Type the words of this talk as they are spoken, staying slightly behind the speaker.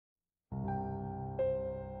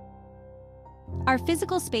Our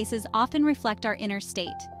physical spaces often reflect our inner state.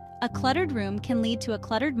 A cluttered room can lead to a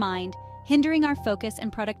cluttered mind, hindering our focus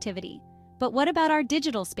and productivity. But what about our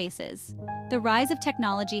digital spaces? The rise of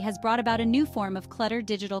technology has brought about a new form of clutter: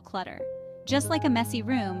 digital clutter. Just like a messy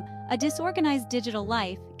room, a disorganized digital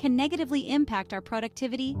life can negatively impact our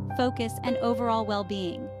productivity, focus, and overall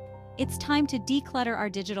well-being. It's time to declutter our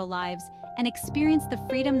digital lives and experience the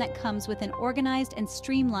freedom that comes with an organized and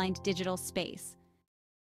streamlined digital space.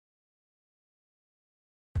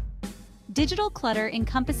 Digital clutter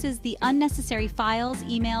encompasses the unnecessary files,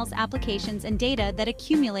 emails, applications, and data that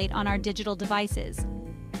accumulate on our digital devices.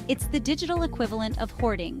 It's the digital equivalent of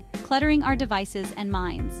hoarding, cluttering our devices and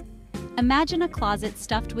minds. Imagine a closet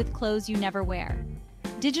stuffed with clothes you never wear.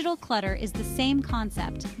 Digital clutter is the same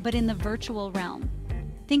concept, but in the virtual realm.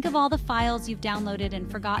 Think of all the files you've downloaded and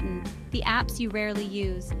forgotten, the apps you rarely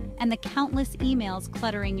use, and the countless emails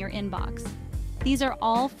cluttering your inbox. These are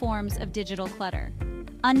all forms of digital clutter.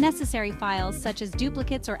 Unnecessary files such as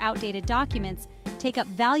duplicates or outdated documents take up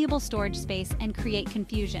valuable storage space and create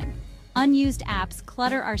confusion. Unused apps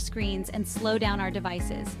clutter our screens and slow down our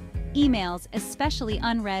devices. Emails, especially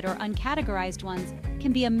unread or uncategorized ones,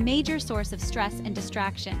 can be a major source of stress and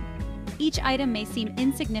distraction. Each item may seem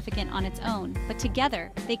insignificant on its own, but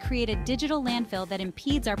together they create a digital landfill that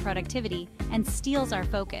impedes our productivity and steals our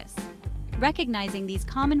focus. Recognizing these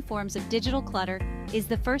common forms of digital clutter is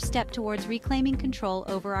the first step towards reclaiming control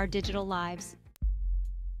over our digital lives.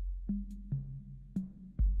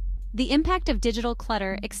 The impact of digital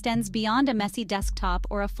clutter extends beyond a messy desktop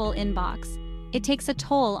or a full inbox. It takes a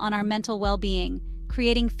toll on our mental well-being,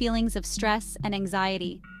 creating feelings of stress and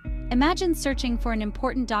anxiety. Imagine searching for an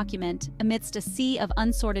important document amidst a sea of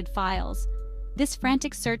unsorted files. This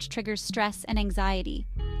frantic search triggers stress and anxiety.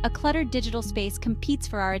 A cluttered digital space competes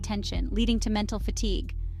for our attention, leading to mental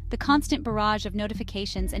fatigue. The constant barrage of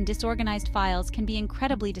notifications and disorganized files can be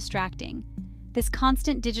incredibly distracting. This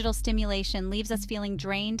constant digital stimulation leaves us feeling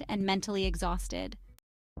drained and mentally exhausted.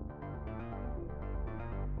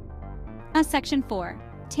 Section 4.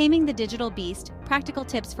 Taming the Digital Beast: Practical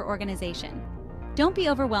Tips for Organization. Don't be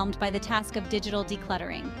overwhelmed by the task of digital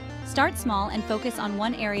decluttering. Start small and focus on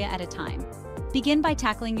one area at a time. Begin by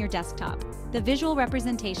tackling your desktop, the visual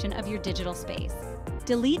representation of your digital space.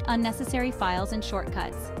 Delete unnecessary files and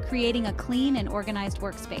shortcuts, creating a clean and organized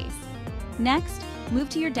workspace. Next, move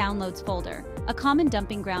to your Downloads folder, a common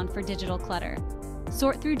dumping ground for digital clutter.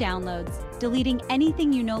 Sort through downloads, deleting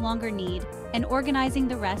anything you no longer need, and organizing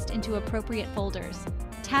the rest into appropriate folders.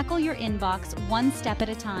 Tackle your inbox one step at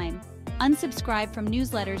a time. Unsubscribe from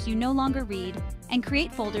newsletters you no longer read, and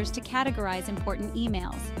create folders to categorize important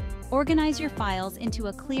emails. Organize your files into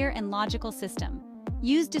a clear and logical system.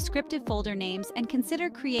 Use descriptive folder names and consider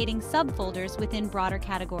creating subfolders within broader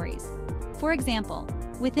categories. For example,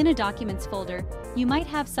 within a Documents folder, you might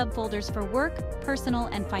have subfolders for work, personal,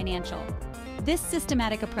 and financial. This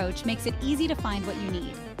systematic approach makes it easy to find what you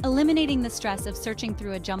need, eliminating the stress of searching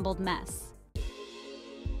through a jumbled mess.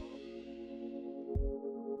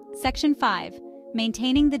 Section 5.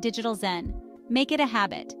 Maintaining the digital zen. Make it a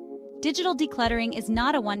habit. Digital decluttering is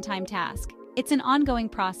not a one-time task. It's an ongoing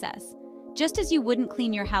process. Just as you wouldn't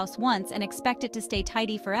clean your house once and expect it to stay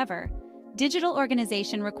tidy forever, digital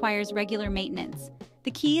organization requires regular maintenance.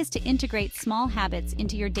 The key is to integrate small habits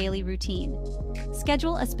into your daily routine.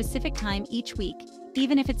 Schedule a specific time each week,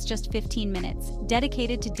 even if it's just 15 minutes,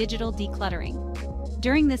 dedicated to digital decluttering.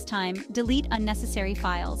 During this time, delete unnecessary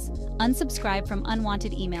files, unsubscribe from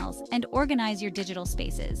unwanted emails, and organize your digital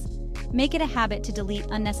spaces. Make it a habit to delete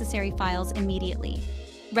unnecessary files immediately.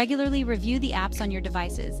 Regularly review the apps on your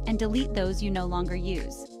devices and delete those you no longer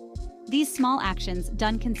use. These small actions,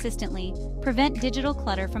 done consistently, prevent digital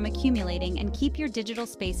clutter from accumulating and keep your digital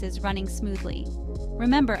spaces running smoothly.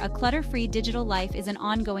 Remember, a clutter-free digital life is an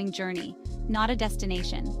ongoing journey, not a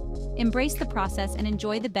destination. Embrace the process and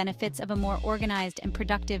enjoy the benefits of a more organized and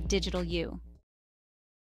productive digital you.